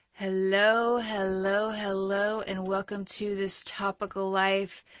Hello, hello, hello, and welcome to this topical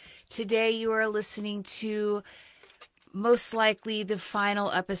life. Today you are listening to most likely the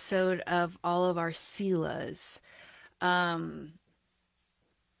final episode of all of our Silas. Um,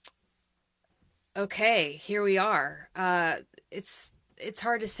 okay, here we are. It's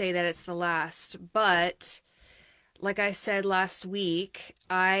hard to say that it's the last, but like I said last week,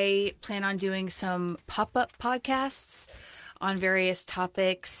 I plan on doing some pop-up podcasts on various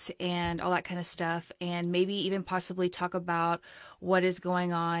topics and all that kind of stuff, and maybe even possibly talk about what is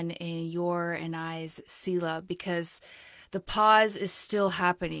going on in your and I's Sila, because the pause is still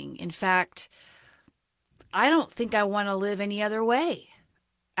happening. In fact, I don't think I want to live any other way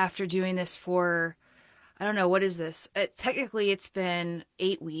after doing this for, I don't know, what is this? Technically, it's been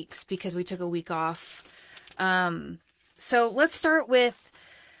 8 weeks because we took a week off. So let's start with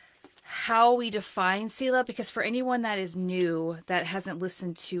how we define Sila, because for anyone that is new that hasn't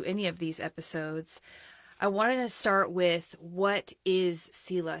listened to any of these episodes, I wanted to start with what is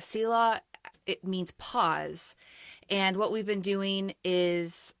Sila. Sila, it means pause. And what we've been doing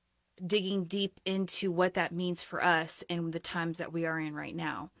is digging deep into what that means for us in the times that we are in right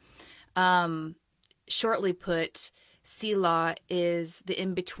now. Shortly put, Sila is the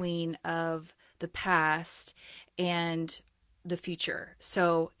in-between of the past and the future.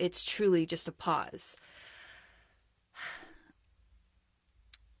 So it's truly just a pause.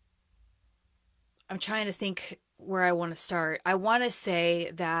 I'm trying to think where I want to start. I want to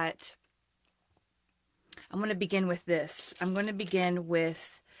say that I'm going to begin with this. I'm going to begin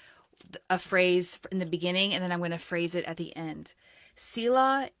with a phrase in the beginning, and then I'm going to phrase it at the end.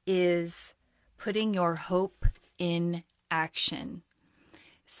 Sila is putting your hope in action.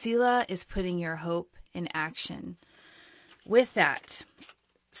 Sila is putting your hope in action. With that,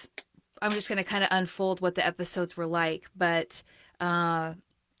 I'm just going to kind of unfold what the episodes were like. But in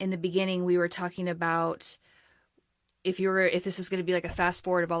the beginning, we were talking about if this was going to be like a fast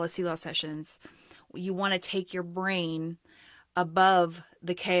forward of all the Sila sessions, you want to take your brain above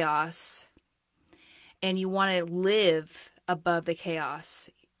the chaos, and you want to live above the chaos.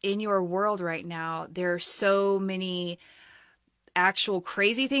 In your world right now, there are so many actual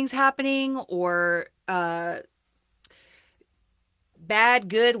crazy things happening, or bad,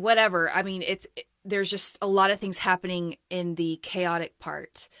 good, whatever. I mean, there's just a lot of things happening in the chaotic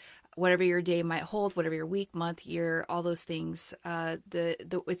part. Whatever your day might hold, whatever your week, month, year, all those things.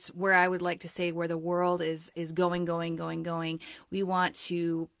 It's where I would like to say where the world is going. We want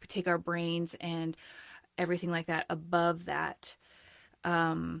to take our brains and everything like that above that,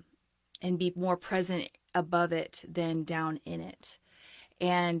 and be more present above it than down in it.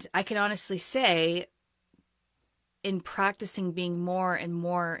 And I can honestly say, in practicing being more and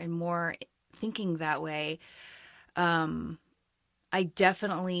more and more thinking that way, I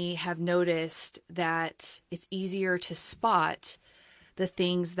definitely have noticed that it's easier to spot the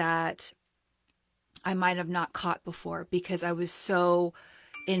things that I might have not caught before, because I was so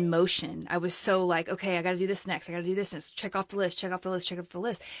in motion. I was so like, okay, I got to do this next. I got to do this next. Check off the list, check off the list, check off the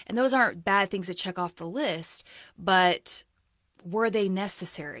list. And those aren't bad things to check off the list, but were they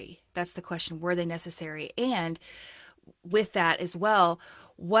necessary? That's the question. Were they necessary? And with that as well,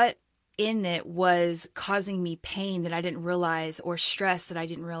 what in it was causing me pain that I didn't realize, or stress that I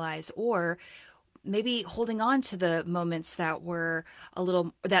didn't realize, or maybe holding on to the moments that are a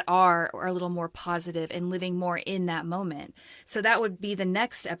little more positive and living more in that moment. So that would be the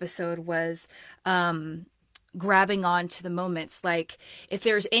next episode, was grabbing on to the moments. Like, if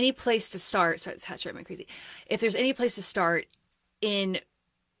there's any place to start, so it's driving me crazy. If there's any place to start in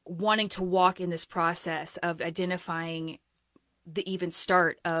wanting to walk in this process of identifying the even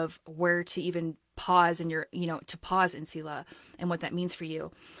start of where to even pause in to pause in Sila and what that means for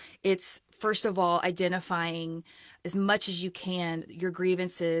you, it's first of all identifying as much as you can your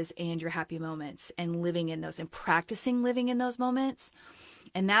grievances and your happy moments, and living in those and practicing living in those moments.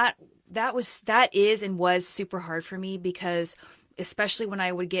 And that is and was super hard for me, because especially when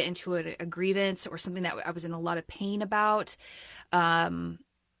I would get into a grievance or something that I was in a lot of pain about, my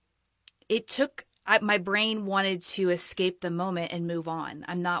brain wanted to escape the moment and move on.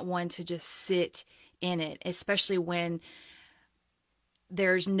 I'm not one to just sit in it, especially when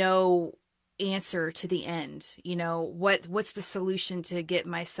there's no answer to the end. What's the solution to get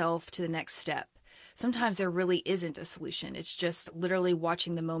myself to the next step? Sometimes there really isn't a solution. It's just literally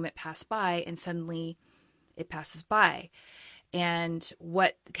watching the moment pass by, and suddenly it passes by. And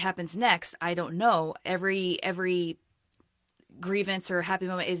what happens next, I don't know. Every grievance or happy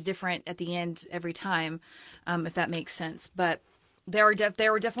moment is different at the end every time, if that makes sense. But there were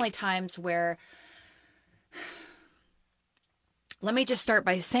definitely times where let me just start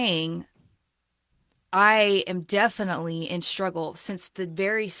by saying I am definitely in struggle since the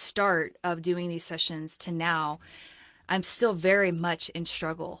very start of doing these sessions to now. I'm still very much in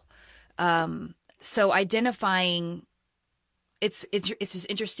struggle. So identifying, it's just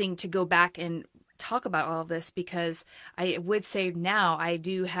interesting to go back and talk about all of this, because I would say now I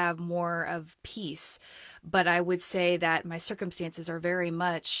do have more of peace, but I would say that my circumstances are very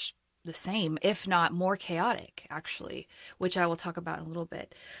much the same, if not more chaotic, actually, which I will talk about in a little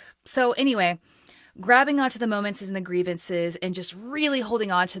bit. So anyway, grabbing onto the moments and the grievances and just really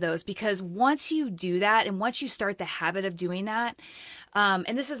holding on to those, because once you do that and once you start the habit of doing that,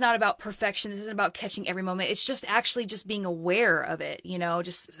 and this is not about perfection, this isn't about catching every moment, it's just actually just being aware of it,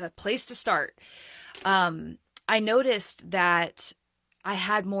 just a place to start. I noticed that I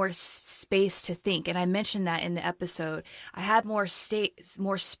had more space to think, and I mentioned that in the episode. I had more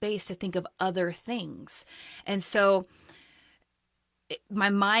space to think of other things, and so my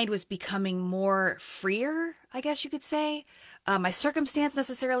mind was becoming more freer, I guess you could say. My circumstance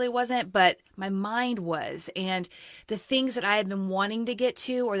necessarily wasn't, but my mind was. And the things that I had been wanting to get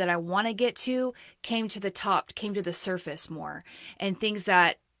to, or that I want to get to, came to the top, came to the surface more. And things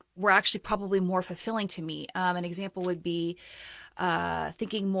that were actually probably more fulfilling to me. An example would be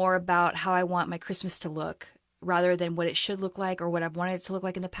thinking more about how I want my Christmas to look, rather than what it should look like or what I've wanted it to look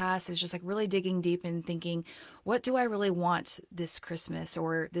like in the past. Is just like really digging deep and thinking, what do I really want this Christmas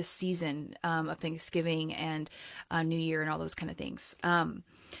or this season of Thanksgiving and New Year and all those kind of things.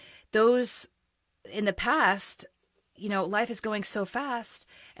 Those in the past, life is going so fast,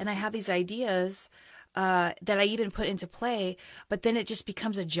 and I have these ideas that I even put into play, but then it just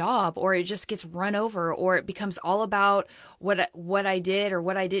becomes a job, or it just gets run over, or it becomes all about what I did or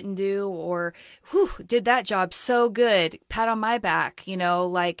what I didn't do, or did that job so good, pat on my back,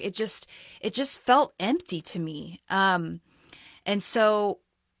 like it just felt empty to me. And so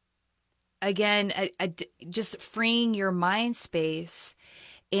again, I just freeing your mind space.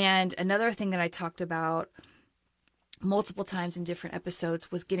 And another thing that I talked about multiple times in different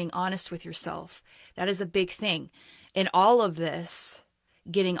episodes was getting honest with yourself. That is a big thing. In all of this,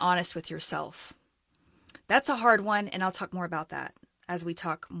 getting honest with yourself. That's a hard one, and I'll talk more about that as we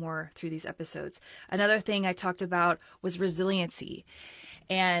talk more through these episodes. Another thing I talked about was resiliency.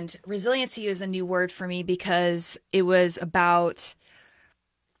 And resiliency is a new word for me, because it was about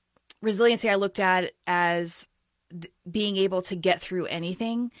resiliency I looked at as being able to get through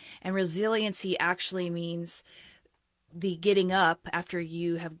anything. And resiliency actually means the getting up after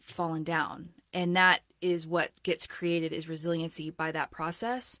you have fallen down. And that is what gets created, is resiliency by that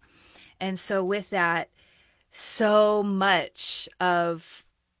process. And so with that, so much of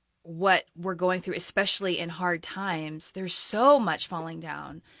what we're going through, especially in hard times, there's so much falling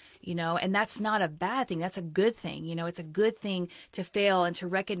down, and that's not a bad thing. That's a good thing. It's a good thing to fail and to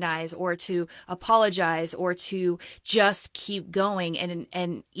recognize, or to apologize, or to just keep going.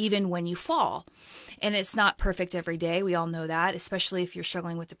 And even when you fall, and it's not perfect every day. We all know that, especially if you're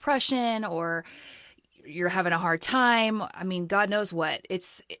struggling with depression or you're having a hard time. I mean, God knows what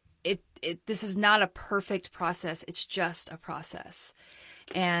this is not a perfect process. It's just a process.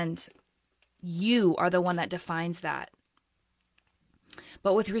 And you are the one that defines that.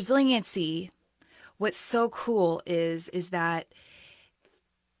 But with resiliency, what's so cool is that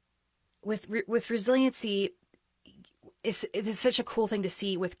with resiliency, it is such a cool thing to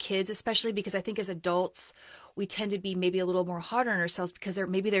see with kids, especially because I think as adults, we tend to be maybe a little more hard on ourselves, because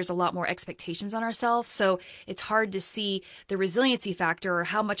there's a lot more expectations on ourselves. So it's hard to see the resiliency factor, or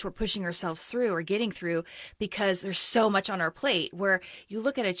how much we're pushing ourselves through or getting through, because there's so much on our plate. Where you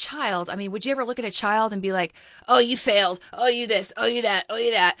look at a child, I mean, would you ever look at a child and be like, oh, you failed, oh, you this, oh, you that, oh,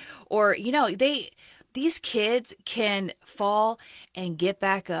 you that, or, these kids can fall and get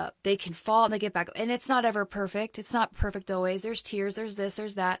back up. They can fall and they get back up. And it's not ever perfect. It's not perfect always. There's tears, there's this,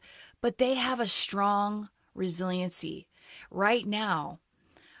 there's that. But they have a strong resiliency. Right now,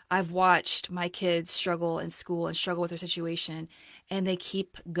 I've watched my kids struggle in school and struggle with their situation, and they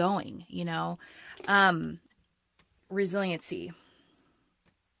keep going, Resiliency.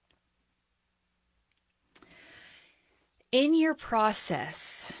 In your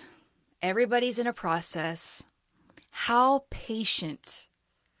process, everybody's in a process. How patient,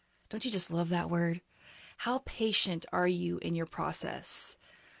 don't you just love that word? How patient are you in your process?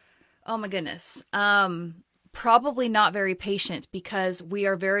 Oh my goodness. Probably not very patient, because we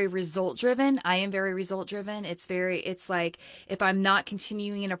are very result driven. I am very result driven. It's like, if I'm not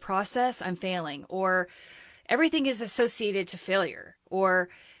continuing in a process, I'm failing, or everything is associated to failure, or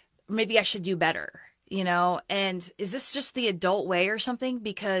maybe I should do better, and is this just the adult way or something?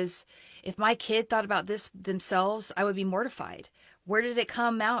 Because if my kid thought about this themselves, I would be mortified. Where did it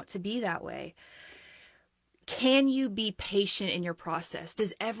come out to be that way? Can you be patient in your process?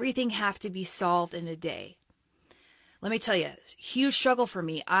 Does everything have to be solved in a day? Let me tell you, huge struggle for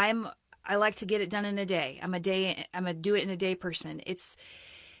me. I like to get it done in a day. I'm a do it in a day person. It's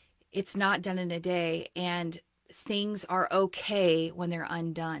not done in a day, and things are okay when they're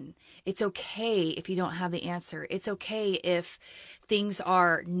undone. It's okay if you don't have the answer. It's okay if things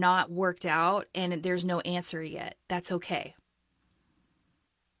are not worked out and there's no answer yet. That's okay.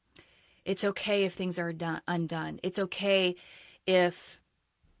 It's okay if things are undone. It's okay if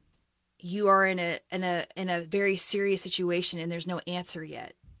you are in a very serious situation and there's no answer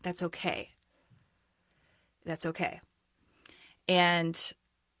yet. That's okay. That's okay. And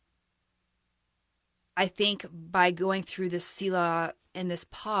I think by going through this Selah and this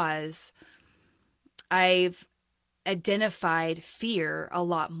pause, I've identified fear a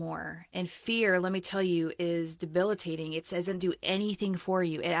lot more. And fear, let me tell you, is debilitating. It doesn't do anything for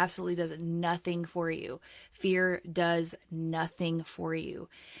you. It absolutely does nothing for you. Fear does nothing for you.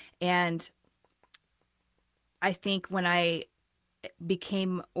 And I think when I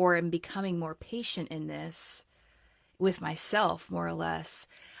became or am becoming more patient in this with myself, more or less,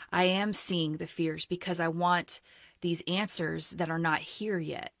 I am seeing the fears because I want these answers that are not here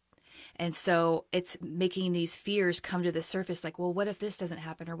yet. And so it's making these fears come to the surface like, well, what if this doesn't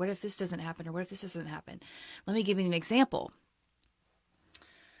happen? Or what if this doesn't happen? Or what if this doesn't happen? Let me give you an example.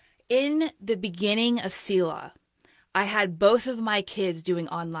 In the beginning of Selah, I had both of my kids doing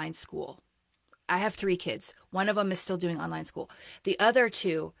online school. I have 3 kids. One of them is still doing online school. The other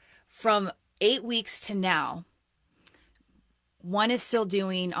 2, from 8 weeks to now, one is still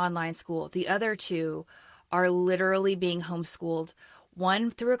doing online school. The other 2 are literally being homeschooled.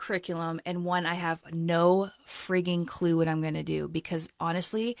 One through a curriculum, and one I have no frigging clue what I'm going to do, because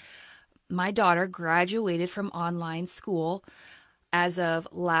honestly, my daughter graduated from online school as of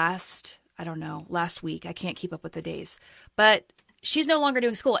last week. I can't keep up with the days, but she's no longer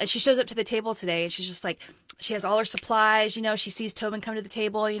doing school. And she shows up to the table today and she's just like, she has all her supplies, she sees Tobin come to the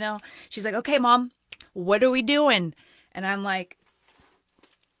table, she's like, okay, Mom, what are we doing? And I'm like,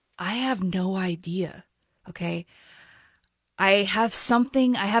 I have no idea. Okay. I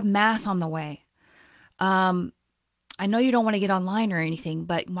have math on the way. I know you don't want to get online or anything,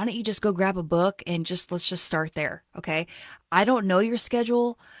 but why don't you just go grab a book and let's just start there. Okay. I don't know your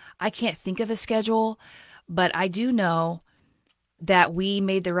schedule. I can't think of a schedule, but I do know that we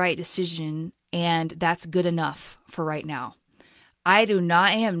made the right decision, and that's good enough for right now. I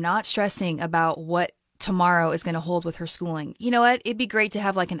am not stressing about what tomorrow is going to hold with her schooling. You know what? It'd be great to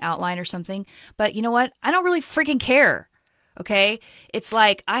have like an outline or something, but you know what? I don't really freaking care. Okay. It's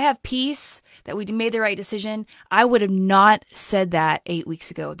like, I have peace that we made the right decision. I would have not said that 8 weeks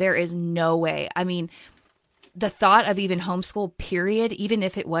ago. There is no way. I mean, the thought of even homeschool, period, even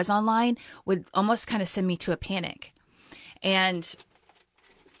if it was online, would almost kind of send me to a panic. And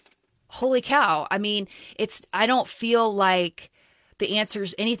holy cow. I mean, I don't feel like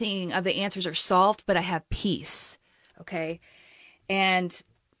anything of the answers are solved, but I have peace. Okay. And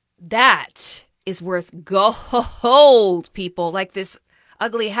that is worth gold, people. Like this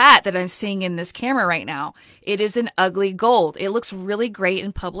ugly hat that I'm seeing in this camera right now. It is an ugly gold. It looks really great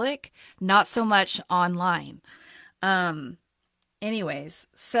in public, not so much online. Anyways,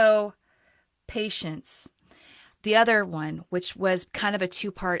 so patience. The other one, which was kind of a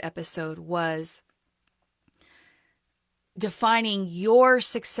 2-part episode, was defining your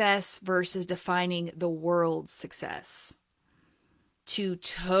success versus defining the world's success. 2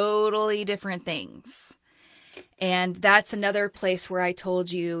 totally different things. And that's another place where I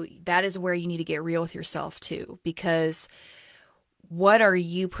told you that is where you need to get real with yourself too, because what are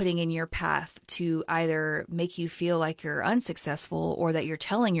you putting in your path to either make you feel like you're unsuccessful, or that you're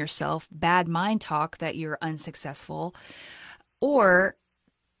telling yourself bad mind talk that you're unsuccessful? Or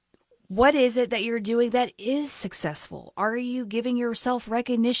what is it that you're doing that is successful? Are you giving yourself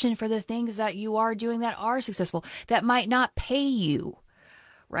recognition for the things that you are doing that are successful, that might not pay you?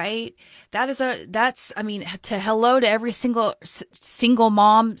 Right? Hello to every single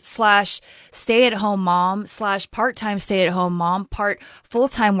mom / stay-at-home mom / part-time stay-at-home mom, part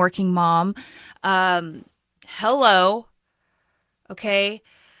full-time working mom. Hello. Okay.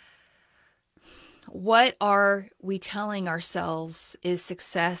 What are we telling ourselves is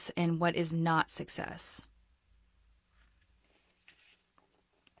success and what is not success?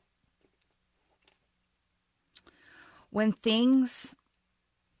 When things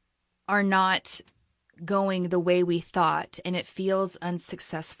are not going the way we thought and it feels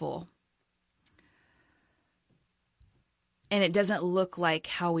unsuccessful and it doesn't look like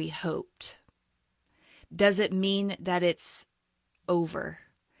how we hoped, does it mean that it's over?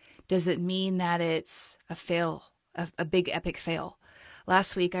 Does it mean that it's a fail, a big epic fail?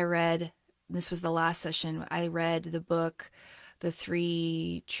 Last week I read, this was the last session, I read the book, The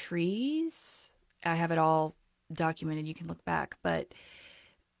Three Trees. I have it all documented. You can look back. But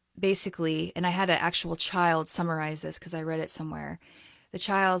basically, and I had an actual child summarize this because I read it somewhere. The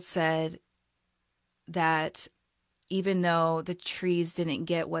child said that even though the trees didn't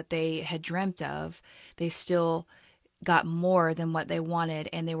get what they had dreamt of, they still got more than what they wanted,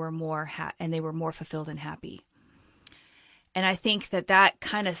 and they were more fulfilled and happy. And I think that that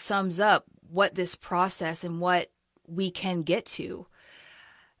kind of sums up what this process and what we can get to.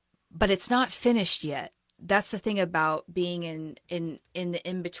 But it's not finished yet. That's the thing about being in the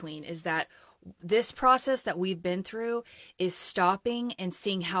in-between, is that this process that we've been through is stopping and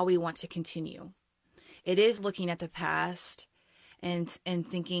seeing how we want to continue. It is looking at the past and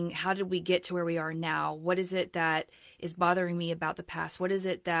thinking, how did we get to where we are now? What is it that is bothering me about the past? What is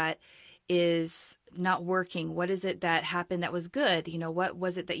it that is not working? What is it that happened that was good? You know, what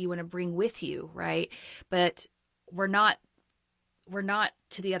was it that you want to bring with you, right? But we're not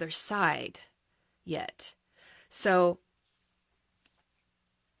to the other side yet. So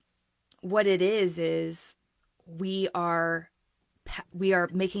what it is we are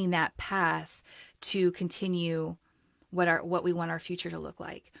making that path to continue what we want our future to look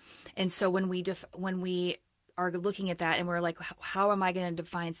like. And so when we are looking at that and we're like, how am I going to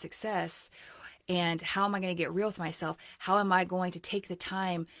define success? And how am I going to get real with myself? How am I going to take the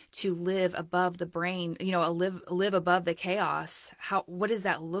time to live above the brain, live above the chaos? What does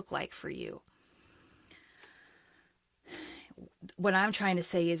that look like for you? What I'm trying to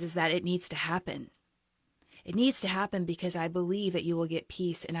say is that it needs to happen. It needs to happen because I believe that you will get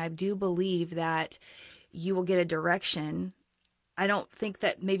peace. And I do believe that you will get a direction. I don't think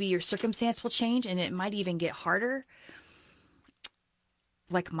that maybe your circumstance will change, and it might even get harder.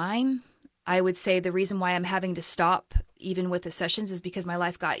 Like mine, I would say the reason why I'm having to stop even with the sessions is because my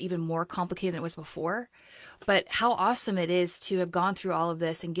life got even more complicated than it was before. But how awesome it is to have gone through all of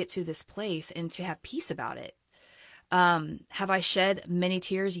this and get to this place and to have peace about it. Have I shed many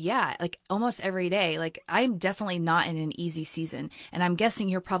tears? Yeah, like almost every day. Like I'm definitely not in an easy season, and I'm guessing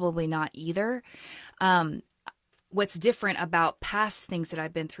you're probably not either. What's different about past things that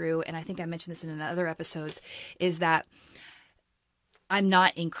I've been through, and I think I mentioned this in other episodes, is that I'm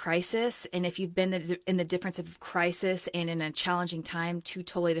not in crisis. And if you've been in the difference of crisis and in a challenging time, two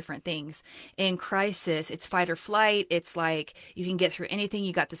totally different things. In crisis, it's fight or flight. It's like you can get through anything.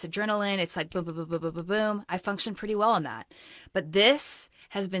 You got this adrenaline. It's like boom, boom, boom, boom, boom, boom, boom. I function pretty well in that. But this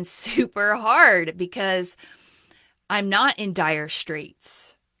has been super hard because I'm not in dire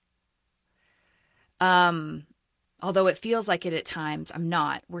straits. Although it feels like it at times, I'm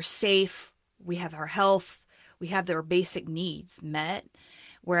not. We're safe. We have our health. We have their basic needs met,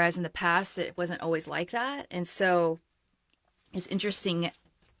 whereas in the past, it wasn't always like that. And so it's interesting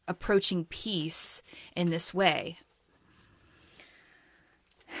approaching peace in this way.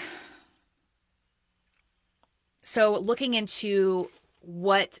 So looking into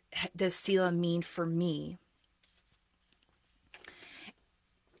what does Selah mean for me?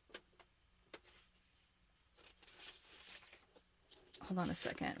 Hold on a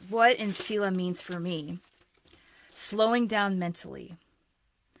second. What in Selah means for me? Slowing down mentally.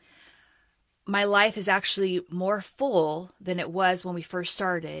 My life is actually more full than it was when we first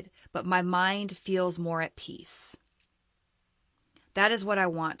started, but my mind feels more at peace. That is what I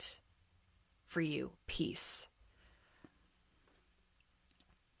want for you, peace.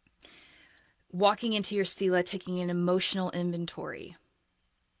 Walking into your Selah, taking an emotional inventory.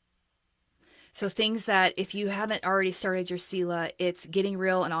 So things that if you haven't already started your Selah, it's getting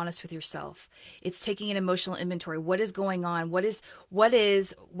real and honest with yourself. It's taking an emotional inventory. What is going on? What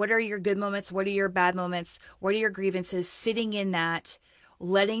are your good moments? What are your bad moments? What are your grievances? Sitting in that,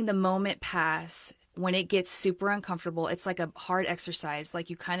 letting the moment pass. When it gets super uncomfortable, it's like a hard exercise. Like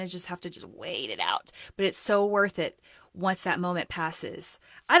you kind of just have to just wait it out, but it's so worth it once that moment passes.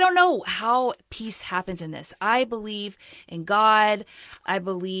 I don't know how peace happens in this. I believe in God. I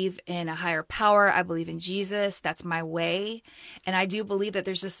believe in a higher power. I believe in Jesus. That's my way. And I do believe that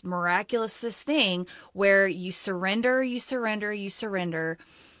there's this miraculous thing where you surrender,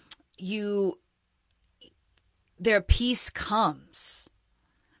 their peace comes.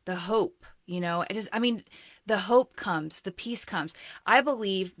 The hope, the hope comes, the peace comes. I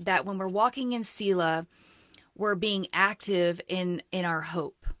believe that when we're walking in Selah, we're being active in our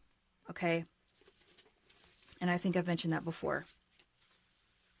hope. Okay. And I think I've mentioned that before.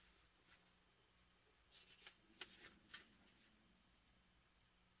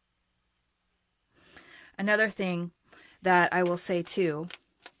 Another thing that I will say too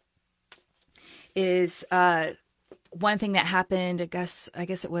is one thing that happened. I guess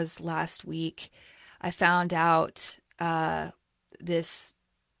it was last week. I found out this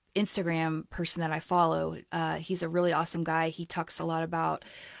Instagram person that I follow. He's a really awesome guy. He talks a lot about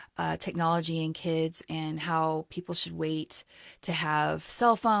technology and kids and how people should wait to have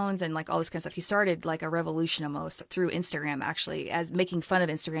cell phones and like all this kind of stuff. He started like a revolution almost through Instagram, actually, as making fun of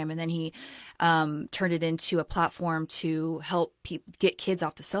Instagram. And then he turned it into a platform to help get kids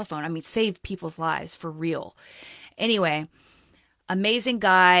off the cell phone. I mean, save people's lives for real. Anyway, amazing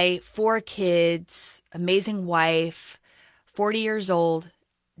guy, 4 kids, amazing wife, 40 years old,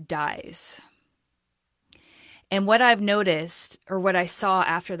 dies. And what I've noticed, or what I saw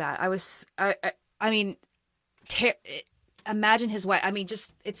after that, I mean, imagine his wife. I mean,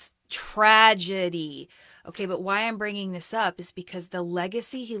 just, it's tragedy. Okay, but why I'm bringing this up is because the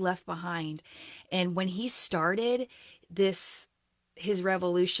legacy he left behind. And when he started his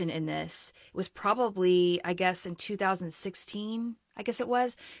revolution in this, it was probably, I guess, in 2016,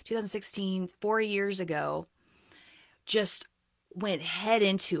 2016, 4 years ago, just went head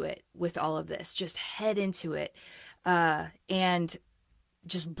into it with all of this, just head into it, and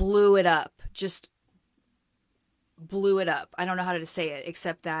just blew it up, I don't know how to say it,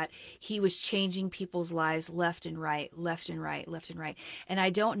 except that he was changing people's lives left and right, left and right, left and right. And I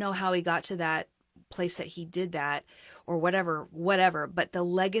don't know how he got to that place that he did that, or whatever, but the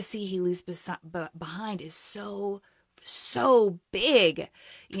legacy he leaves behind is so big,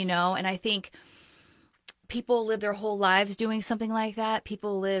 and I think people live their whole lives doing something like that.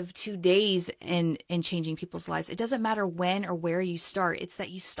 People live 2 days in changing people's lives. It doesn't matter when or where you start. It's that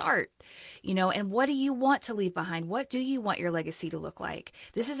you start, and what do you want to leave behind? What do you want your legacy to look like?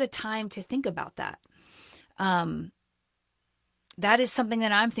 This is a time to think about that. That is something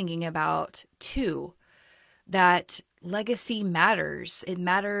that I'm thinking about too, that legacy matters. It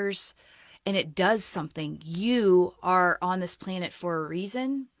matters, and it does something. You are on this planet for a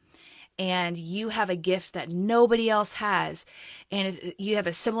reason. And you have a gift that nobody else has. And if you have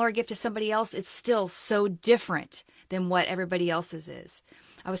a similar gift to somebody else, it's still so different than what everybody else's is.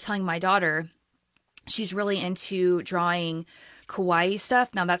 I was telling my daughter, she's really into drawing kawaii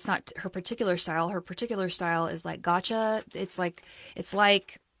stuff. Now, that's not her particular style. Her particular style is like gotcha. It's like,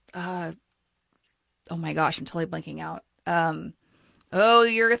 oh my gosh, I'm totally blanking out. Oh,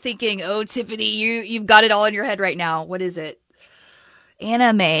 you're thinking, oh, Tiffany, you've got it all in your head right now. What is it?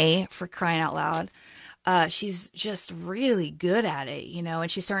 Anime, for crying out loud. She's just really good at it, and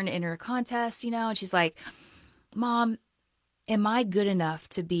she's starting to enter a contest, and she's like, Mom, am I good enough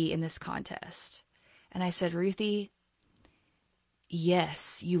to be in this contest? And I said, Ruthie,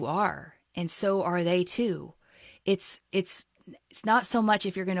 yes, you are. And so are they too. It's not so much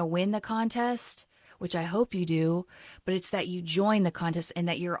if you're going to win the contest, which I hope you do, but it's that you join the contest and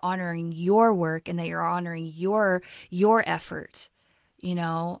that you're honoring your work and that you're honoring your effort.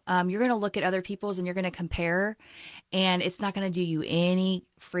 You're going to look at other people's and you're going to compare, and it's not going to do you any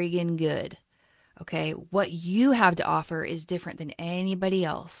friggin' good. Okay. What you have to offer is different than anybody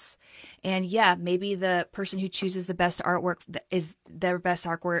else. And yeah, maybe the person who chooses the best artwork is their best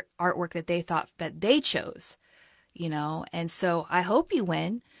artwork that they thought that they chose, and so I hope you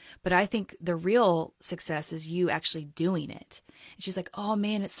win, but I think the real success is you actually doing it. And she's like, oh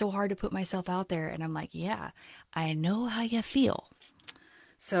man, it's so hard to put myself out there. And I'm like, yeah, I know how you feel.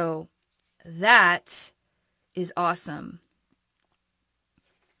 So that is awesome.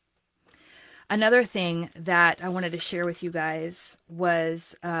 Another thing that I wanted to share with you guys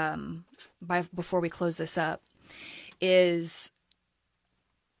was, before we close this up, is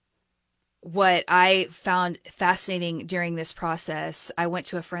what I found fascinating during this process. I went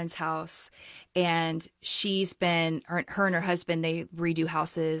to a friend's house, and her and her husband, they redo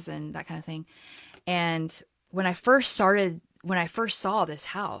houses and that kind of thing. And when I first saw this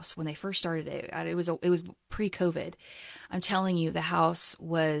house, when they first started it, it was pre-COVID. I'm telling you, the house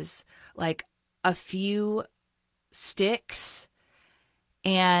was like a few sticks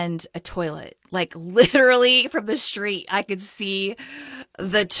and a toilet. Like literally from the street, I could see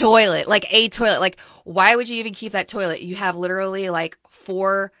the toilet, like a toilet. Like, why would you even keep that toilet? You have literally like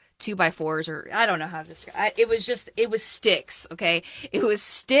 4 2x4s, or I don't know how to describe it. It was sticks. Okay. It was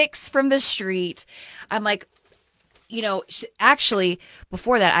sticks from the street. I'm like, actually,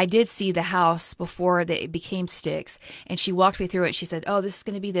 before that, I did see the house before it became sticks, and she walked me through it. She said, oh, this is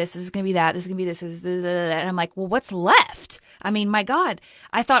going to be this is going to be that, this is going to be this, and I'm like, well, what's left? I mean, my God,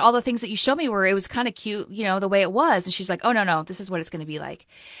 I thought all the things that you showed me it was kind of cute, the way it was. And she's like, oh, no, this is what it's going to be like.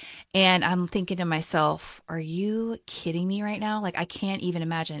 And I'm thinking to myself, are you kidding me right now? Like, I can't even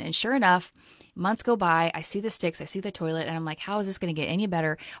imagine. And sure enough, Months go by. I see the sticks. I see the toilet. And I'm like, how is this going to get any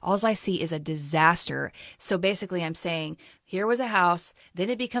better? All I see is a disaster. So basically I'm saying, here was a house. Then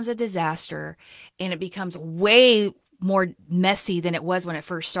it becomes a disaster. And it becomes way more messy than it was when it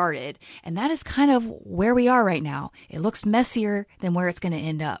first started. And that is kind of where we are right now. It looks messier than where it's going to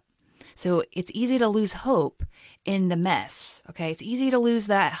end up. So it's easy to lose hope in the mess. Okay. It's easy to lose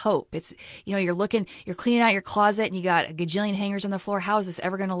that hope. It's, you're cleaning out your closet and you got a gajillion hangers on the floor. How is this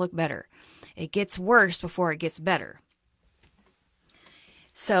ever going to look better? It gets worse before it gets better.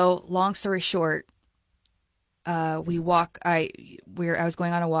 So long story short, I was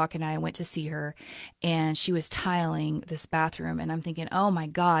going on a walk and I went to see her and she was tiling this bathroom and I'm thinking, oh my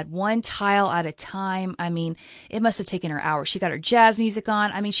God, one tile at a time. I mean, it must have taken her hours. She got her jazz music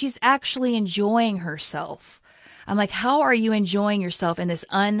on. I mean, she's actually enjoying herself. I'm like, how are you enjoying yourself in this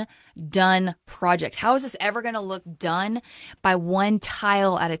undone project? How is this ever going to look done by one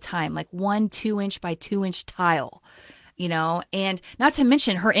tile at a time? Like 1 2-inch by 2-inch tile, and not to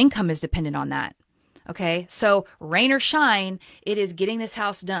mention her income is dependent on that. Okay. So rain or shine, it is getting this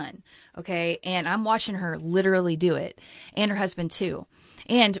house done. Okay. And I'm watching her literally do it, and her husband too,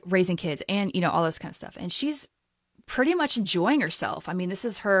 and raising kids and, all this kind of stuff. And she's pretty much enjoying herself. I mean, this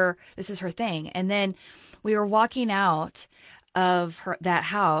is her thing. And then we were walking out of that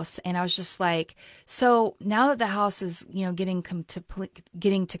house and I was just like, so now that the house is, getting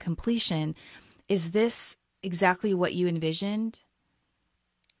to completion, is this exactly what you envisioned?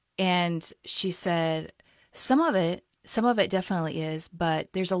 And she said, some of it definitely is, but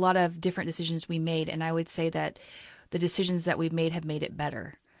there's a lot of different decisions we made. And I would say that the decisions that we've made have made it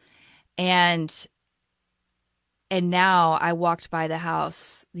better. And now I walked by the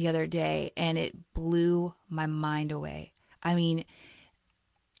house the other day and it blew my mind away. I mean,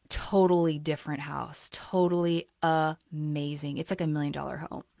 totally different house, totally amazing. It's like $1 million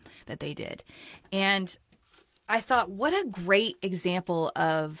home that they did. And I thought, what a great example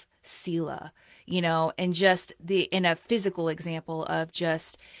of Selah, and just in a physical example of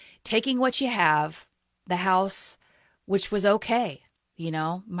just taking what you have, the house, which was okay,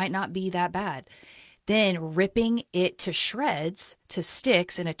 might not be that bad, then ripping it to shreds, to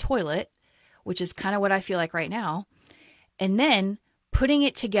sticks in a toilet, which is kind of what I feel like right now, and then putting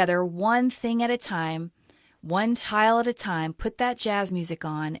it together one thing at a time, one tile at a time, put that jazz music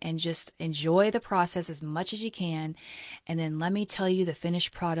on and just enjoy the process as much as you can. And then let me tell you, the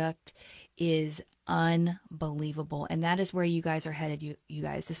finished product is unbelievable. And that is where you guys are headed. You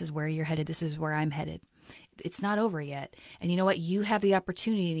guys, this is where you're headed. This is where I'm headed. It's not over yet. And you know what? You have the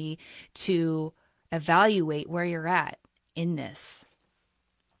opportunity to evaluate where you're at in this.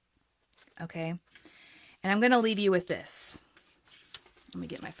 Okay. And I'm going to leave you with this. Let me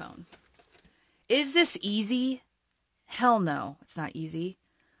get my phone. Is this easy? Hell no, it's not easy.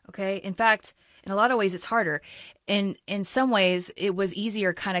 Okay. In fact, in a lot of ways, it's harder. And in some ways, it was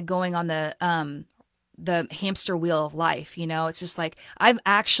easier kind of going on the hamster wheel of life. It's just like, I've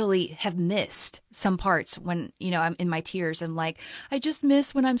actually have missed some parts when, I'm in my tears. I'm like, I just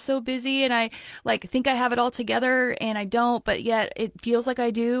miss when I'm so busy and I like think I have it all together and I don't, but yet it feels like I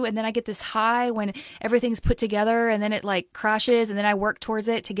do. And then I get this high when everything's put together and then it like crashes and then I work towards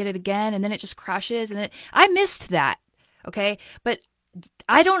it to get it again. And then it just crashes. And then I missed that. Okay. But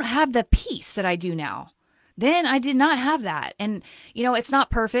I don't have the peace that I do now. Then I did not have that. And, it's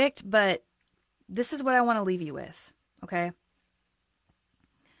not perfect, but this is what I want to leave you with, okay?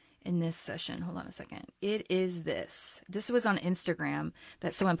 In this session, hold on a second. It is this. This was on Instagram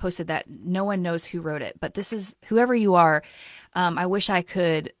that someone posted that no one knows who wrote it, but this is, whoever you are, I wish I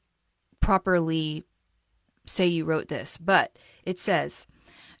could properly say you wrote this, but it says,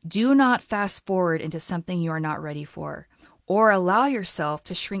 do not fast forward into something you are not ready for, or allow yourself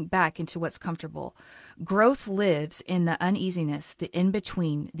to shrink back into what's comfortable. Growth lives in the uneasiness, the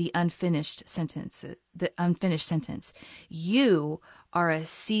in-between, the unfinished sentence. You are a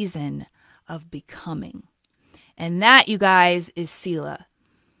season of becoming. And that, you guys, is Selah.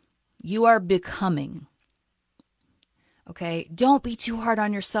 You are becoming. Okay? Don't be too hard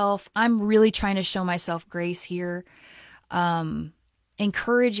on yourself. I'm really trying to show myself grace here.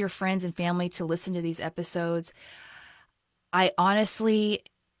 Encourage your friends and family to listen to these episodes. I honestly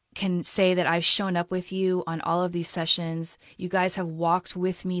can say that I've shown up with you on all of these sessions. You guys have walked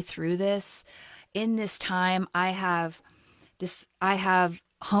with me through this. In this time, I am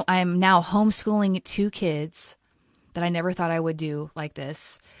now homeschooling 2 kids that I never thought I would do like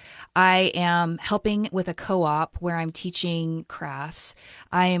this. I am helping with a co-op where I'm teaching crafts.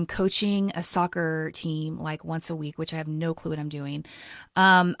 I am coaching a soccer team like once a week, which I have no clue what I'm doing.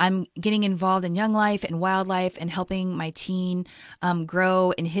 I'm getting involved in Young Life and Wildlife and helping my teen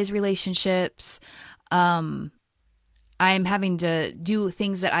grow in his relationships. I'm having to do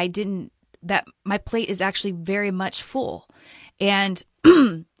things that that my plate is actually very much full. And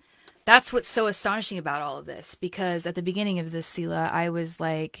that's what's so astonishing about all of this, because at the beginning of this, Selah, I was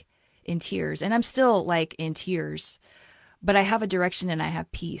like in tears, and I'm still like in tears, but I have a direction and I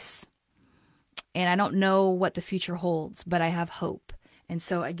have peace. And I don't know what the future holds, but I have hope. And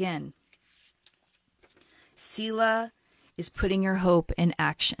so again, Selah is putting your hope in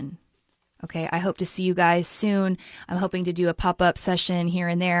action. Okay, I hope to see you guys soon. I'm hoping to do a pop-up session here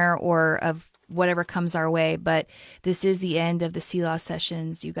and there, or of whatever comes our way. But this is the end of the Selah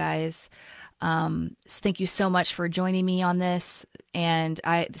sessions, you guys. Thank you so much for joining me on this. And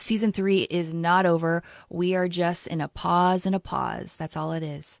season 3 is not over. We are just in a pause and a pause. That's all it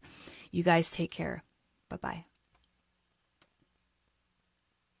is. You guys take care. Bye-bye.